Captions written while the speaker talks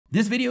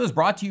This video is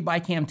brought to you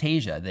by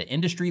Camtasia, the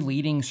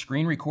industry-leading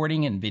screen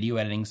recording and video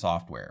editing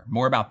software.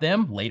 More about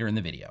them later in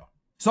the video.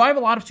 So I have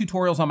a lot of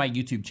tutorials on my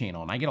YouTube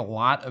channel, and I get a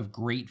lot of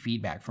great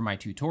feedback from my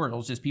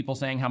tutorials, just people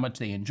saying how much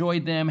they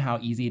enjoyed them, how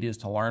easy it is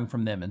to learn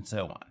from them, and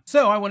so on.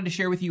 So I wanted to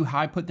share with you how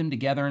I put them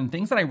together and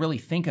things that I really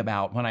think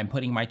about when I'm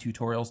putting my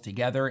tutorials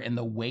together and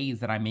the ways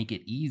that I make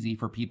it easy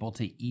for people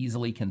to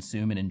easily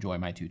consume and enjoy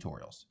my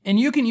tutorials. And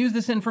you can use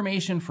this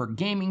information for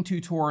gaming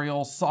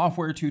tutorials,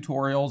 software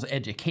tutorials,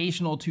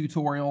 educational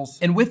tutorials,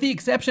 and with the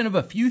exception of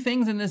a few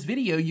things in this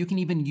video, you can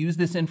even use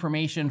this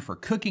information for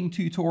cooking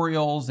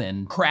tutorials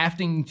and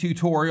crafting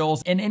tutorials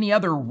and any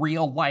other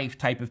real life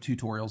type of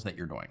tutorials that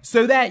you're doing,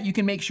 so that you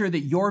can make sure that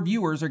your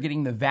viewers are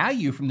getting the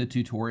value from the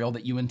tutorial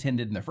that you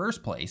intended in the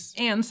first place,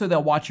 and so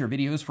they'll watch your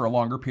videos for a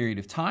longer period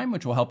of time,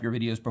 which will help your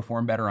videos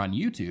perform better on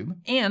YouTube,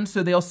 and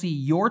so they'll see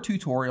your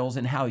tutorials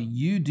and how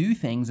you do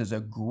things as a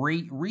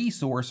great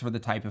resource for the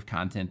type of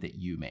content that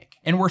you make.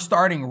 And we're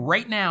starting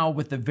right now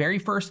with the very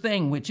first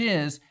thing, which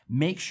is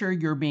make sure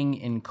you're being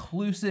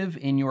inclusive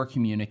in your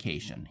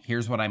communication.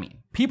 Here's what I mean.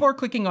 People are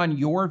clicking on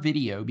your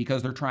video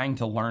because they're trying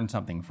to learn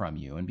something from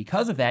you. And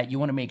because of that, you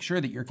want to make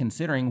sure that you're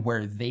considering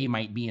where they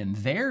might be in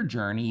their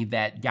journey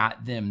that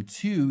got them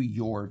to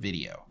your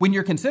video. When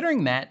you're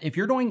considering that, if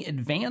you're doing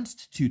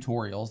advanced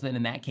tutorials, then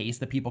in that case,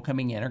 the people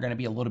coming in are going to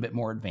be a little bit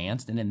more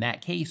advanced. And in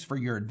that case, for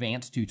your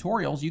advanced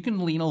tutorials, you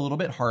can lean a little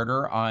bit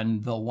harder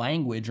on the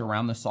language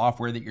around the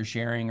software that you're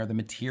sharing or the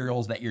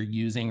materials that you're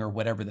using or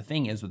whatever the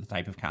thing is with the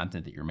type of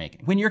content that you're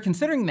making. When you're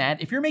considering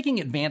that, if you're making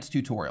advanced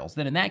tutorials,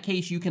 then in that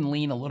case, you can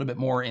lean a little bit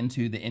more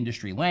into the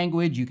industry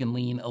language. You can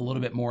lean a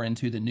little bit more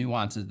into the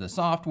nuances of the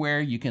software.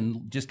 You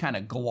can just kind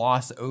of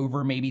gloss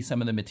over maybe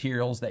some of the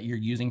materials that you're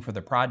using for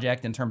the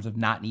project in terms of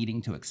not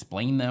needing to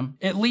explain them.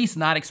 At least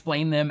not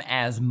explain them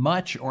as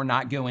much or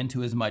not go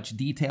into as much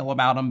detail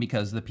about them,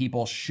 because the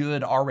people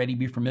should already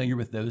be familiar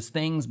with those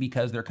things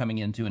because they're coming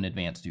into an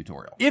advanced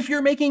tutorial. If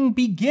you're making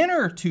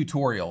beginner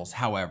tutorials,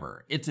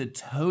 however, it's a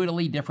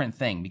totally different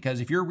thing, because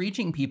if you're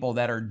reaching people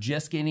that are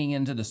just getting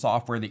into the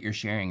software that you're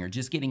sharing or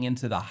just getting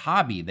into the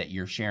hobby that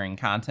you're sharing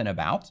content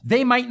about,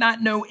 they might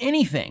not know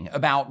anything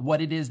about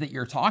what it is that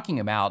you're talking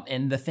about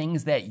and the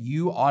things that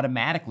you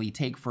automatically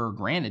take for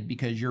granted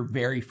because you're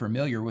very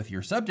familiar with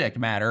your subject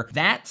matter.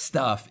 That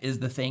stuff is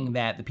the thing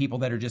that the people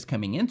that are just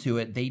coming into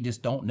it, they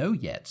just don't know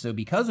yet. So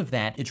because of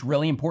that, it's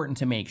really important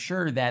to make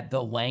sure that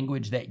the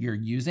language that you're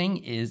using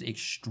is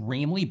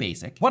extremely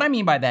basic. What I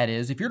mean by that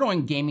is if you're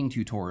doing gaming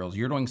tutorials,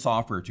 you're doing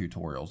software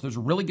tutorials, there's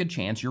a really good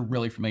chance you're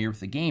really familiar with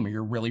the game or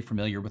you're really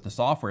familiar with the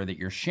software that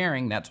you're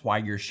sharing. That's why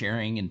you're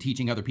sharing and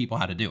teaching other people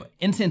how to do it.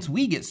 And since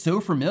we get so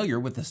familiar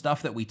with the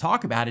stuff that we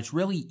talk about, it's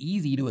really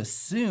easy to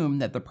assume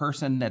that the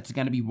person that's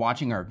going to be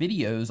watching our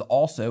videos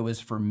also is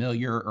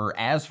familiar or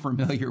as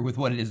familiar with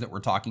what it is that we're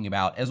talking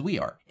about as we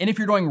are. And if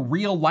you're doing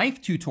real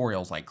life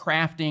tutorials like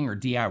crafting or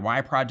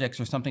DIY projects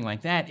or something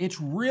like that,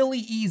 it's really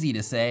easy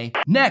to say,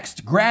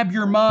 next, grab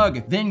your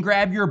mug, then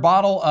grab your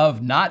bottle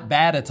of Not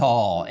Bad at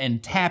All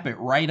and tap it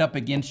right up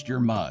against your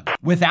mug,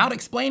 without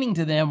explaining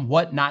to them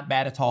what Not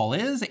Bad at All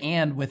is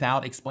and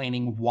without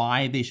explaining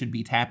why they should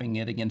be tapping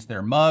it against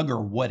their mug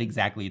or what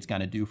exactly it's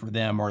going to do for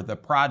them or the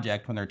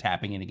project when they're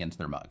tapping it against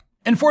their mug.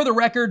 And for the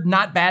record,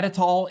 not bad at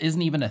all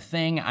isn't even a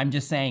thing. I'm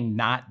just saying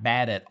not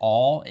bad at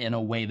all in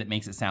a way that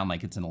makes it sound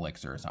like it's an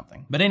elixir or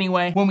something. But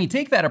anyway, when we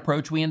take that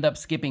approach, we end up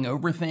skipping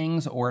over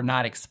things or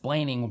not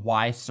explaining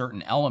why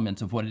certain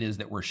elements of what it is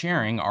that we're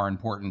sharing are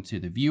important to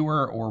the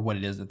viewer or what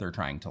it is that they're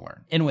trying to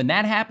learn. And when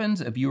that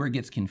happens, a viewer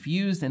gets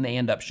confused and they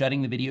end up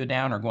shutting the video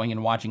down or going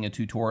and watching a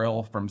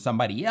tutorial from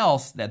somebody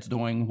else that's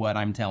doing what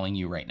I'm telling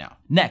you right now.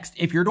 Next,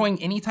 if you're doing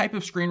any type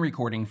of screen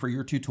recording for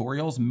your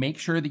tutorials, make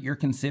sure that you're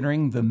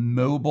considering the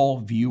mobile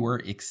viewer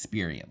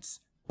experience.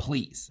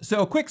 Please.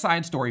 So a quick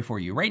side story for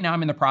you. Right now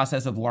I'm in the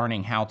process of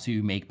learning how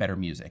to make better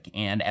music.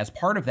 And as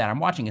part of that, I'm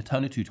watching a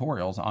ton of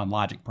tutorials on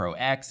Logic Pro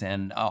X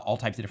and all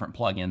types of different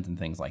plugins and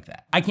things like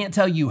that. I can't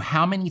tell you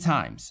how many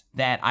times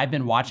that I've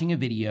been watching a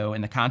video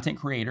and the content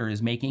creator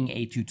is making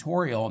a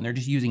tutorial and they're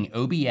just using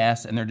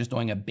OBS and they're just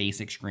doing a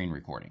basic screen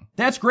recording.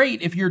 That's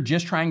great if you're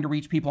just trying to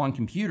reach people on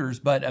computers,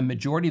 but a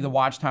majority of the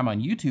watch time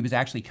on YouTube is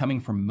actually coming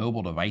from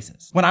mobile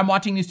devices. When I'm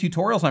watching these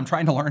tutorials, I'm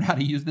trying to learn how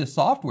to use this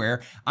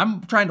software.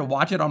 I'm trying to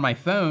watch it on my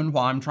phone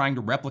while I'm trying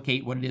to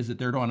replicate what it is that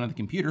they're doing on the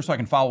computer so I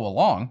can follow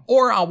along.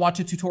 Or I'll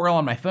watch a tutorial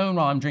on my phone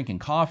while I'm drinking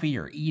coffee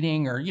or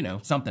eating or,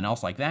 something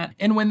else like that.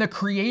 And when the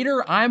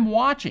creator I'm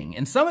watching,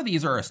 and some of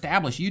these are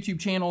established YouTube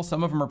channels,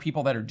 some of them are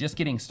people that are just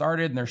getting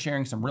started and they're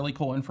sharing some really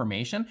cool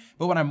information.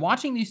 But when I'm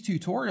watching these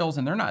tutorials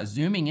and they're not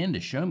zooming in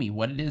to show me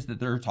what it is that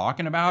they're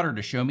talking about or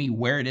to show me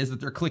where it is that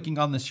they're clicking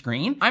on the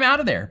screen, I'm out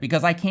of there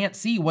because I can't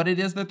see what it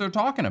is that they're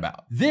talking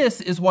about. This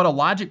is what a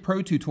Logic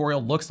Pro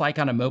tutorial looks like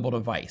on a mobile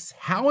device.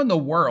 How in the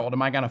world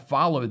am I gonna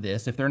follow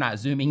this if they're not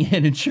zooming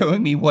in and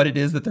showing me what it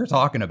is that they're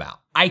talking about?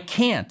 I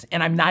can't,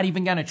 and I'm not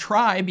even gonna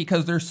try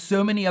because there's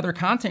so many other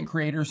content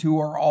creators who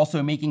are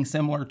also making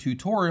similar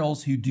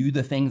tutorials who do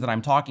the things that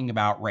I'm talking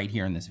about right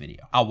here in this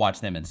video. I'll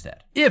watch them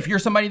instead. If you're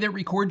somebody that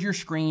records your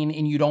screen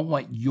and you don't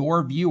want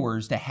your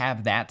viewers to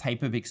have that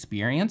type of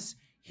experience,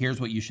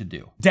 here's what you should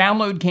do.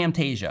 Download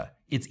Camtasia.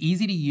 It's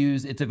easy to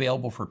use, it's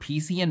available for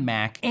PC and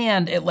Mac,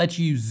 and it lets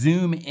you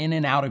zoom in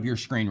and out of your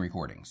screen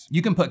recordings.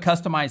 You can put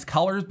customized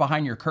colors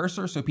behind your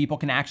cursor so people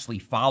can actually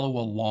follow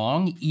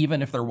along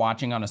even if they're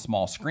watching on a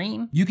small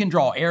screen. You can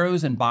draw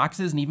arrows and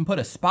boxes and even put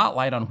a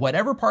spotlight on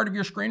whatever part of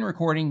your screen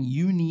recording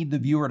you need the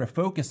viewer to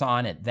focus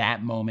on at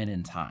that moment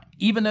in time.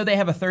 Even though they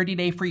have a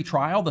 30-day free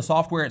trial, the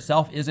software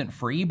itself isn't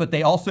free, but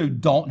they also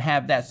don't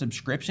have that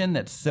subscription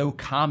that's so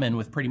common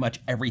with pretty much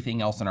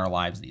everything else in our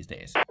lives these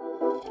days.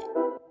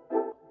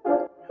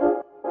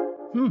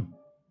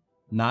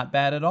 Not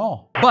bad at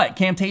all. But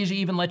Camtasia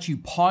even lets you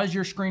pause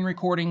your screen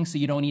recording so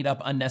you don't eat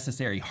up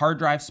unnecessary hard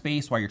drive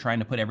space while you're trying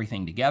to put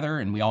everything together,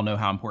 and we all know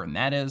how important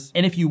that is.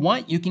 And if you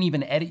want, you can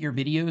even edit your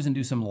videos and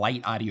do some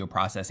light audio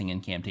processing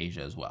in Camtasia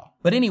as well.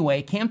 But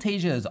anyway,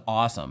 Camtasia is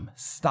awesome.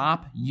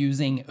 Stop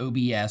using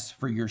OBS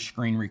for your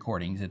screen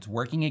recordings. It's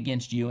working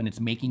against you and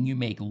it's making you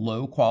make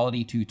low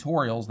quality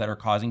tutorials that are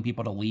causing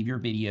people to leave your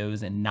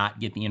videos and not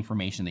get the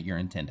information that you're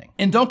intending.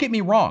 And don't get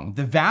me wrong,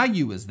 the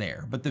value is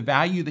there, but the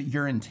value that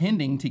you're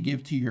intending to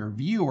give to your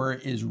viewer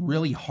is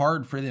really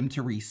hard for them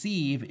to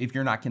receive if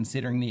you're not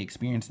considering the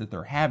experience that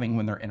they're having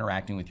when they're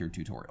interacting with your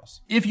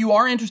tutorials. If you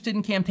are interested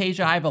in Camtasia,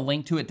 I have a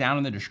link to it down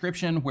in the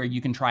description where you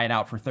can try it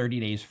out for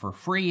 30 days for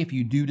free. If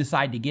you do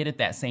decide to get it,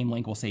 that same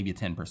link will save you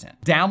 10%.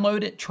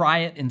 Download it, try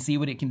it, and see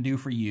what it can do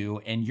for you,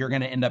 and you're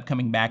gonna end up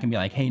coming back and be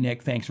like, hey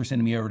Nick, thanks for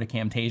sending me over to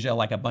Camtasia,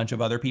 like a bunch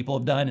of other people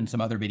have done in some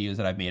other videos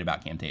that I've made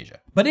about Camtasia.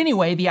 But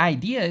anyway, the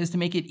idea is to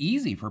make it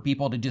easy for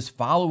people to just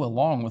follow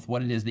along with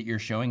what it is that you're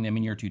showing them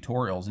in your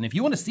tutorials. And if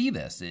you want to see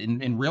this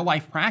in real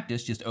life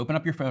practice, just open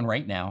up your phone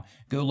right now,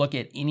 go look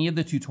at any of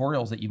the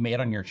tutorials that you've made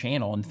on your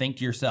channel and think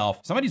to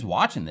yourself, somebody's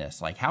watching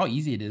this, like how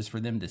easy it is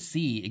for them to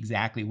see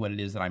exactly what it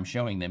is that I'm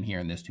showing them here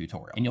in this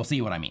tutorial. And you'll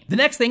see what I mean. The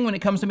next thing when it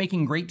comes to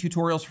making great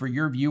tutorials for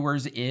your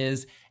viewers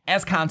is,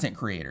 as content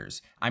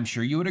creators, I'm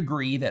sure you would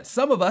agree that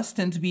some of us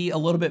tend to be a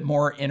little bit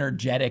more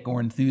energetic or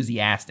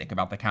enthusiastic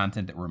about the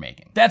content that we're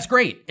making. That's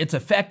great. It's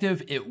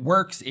effective, it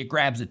works, it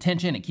grabs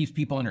attention, it keeps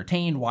people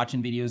entertained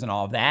watching videos and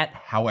all of that.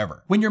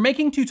 However, when you're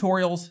making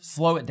tutorials,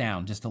 slow it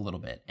down just a little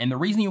bit. And the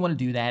reason you want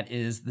to do that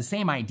is the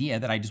same idea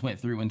that I just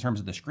went through in terms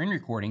of the screen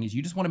recording is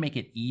you just want to make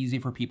it easy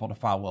for people to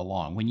follow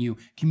along. When you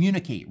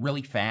communicate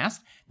really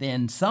fast,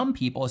 then some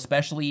people,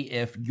 especially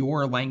if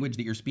your language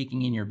that you're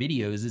speaking in your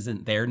videos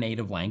isn't their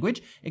native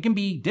language, it can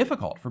be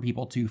difficult for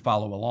people to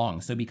follow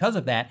along. So because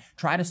of that,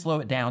 try to slow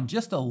it down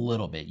just a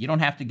little bit. You don't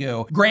have to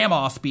go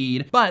grandma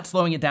speed, but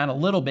slowing it down a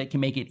little bit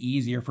can make it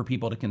easier for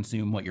people to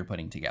consume what you're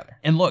putting together.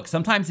 And look,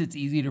 sometimes it's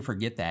easy to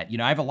forget that. You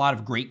know, I have a lot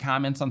of great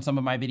comments on some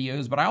of my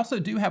videos, but I also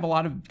do have a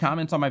lot of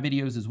comments on my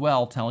videos as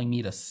well telling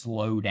me to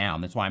slow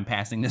down. That's why I'm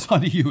passing this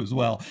on to you as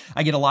well.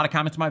 I get a lot of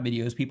comments on my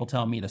videos, people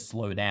telling me to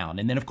slow down.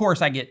 And then of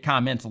course I get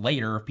comments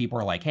later if people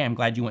are like, hey, I'm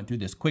glad you went through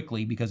this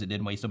quickly because it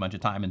didn't waste a bunch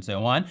of time and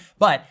so on.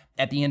 But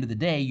at the end of the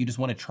day, you just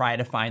want to try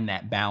to find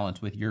that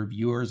balance with your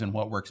viewers and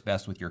what works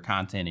best with your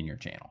content and your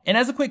channel. And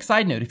as a quick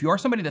side note, if you are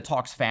somebody that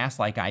talks fast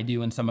like I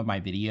do in some of my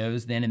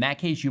videos, then in that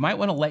case, you might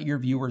want to let your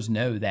viewers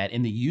know that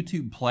in the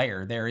YouTube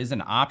player, there is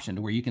an option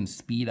to where you can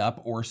speed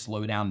up or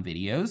slow down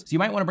videos. So you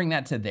might want to bring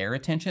that to their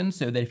attention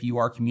so that if you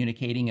are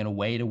communicating in a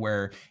way to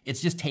where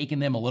it's just taking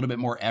them a little bit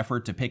more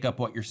effort to pick up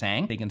what you're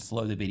saying, they can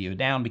slow the video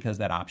down because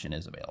that option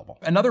is available.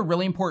 Another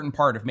really important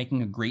part of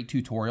making a great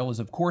tutorial is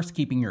of course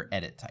keeping your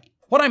edit tight.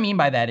 What I mean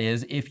by that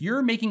is if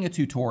you're making a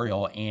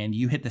tutorial and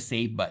you hit the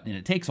save button and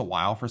it takes a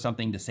while for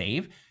something to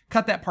save,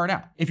 cut that part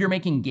out. If you're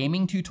making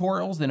gaming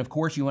tutorials, then of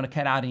course you want to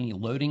cut out any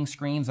loading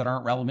screens that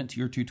aren't relevant to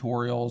your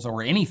tutorials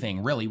or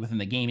anything really within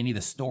the game, any of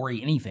the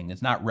story, anything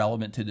that's not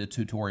relevant to the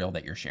tutorial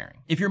that you're sharing.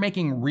 If you're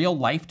making real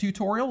life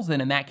tutorials,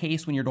 then in that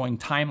case, when you're doing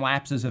time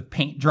lapses of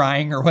paint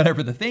drying or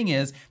whatever the thing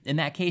is, in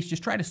that case,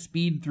 just try to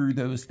speed through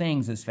those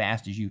things as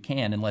fast as you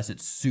can unless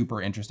it's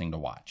super interesting to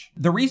watch.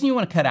 The reason you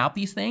want to cut out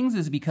these things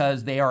is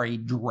because they are a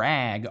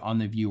drag on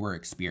the viewer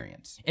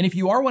experience. And if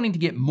you are wanting to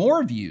get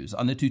more views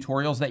on the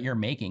tutorials that you're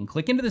making,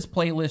 click into this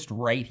playlist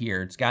right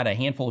here. It's got a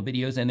handful of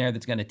videos in there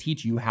that's going to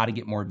teach you how to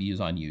get more views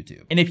on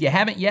YouTube. And if you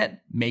haven't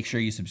yet, make sure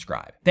you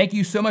subscribe. Thank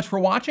you so much for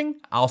watching.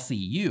 I'll see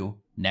you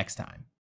next time.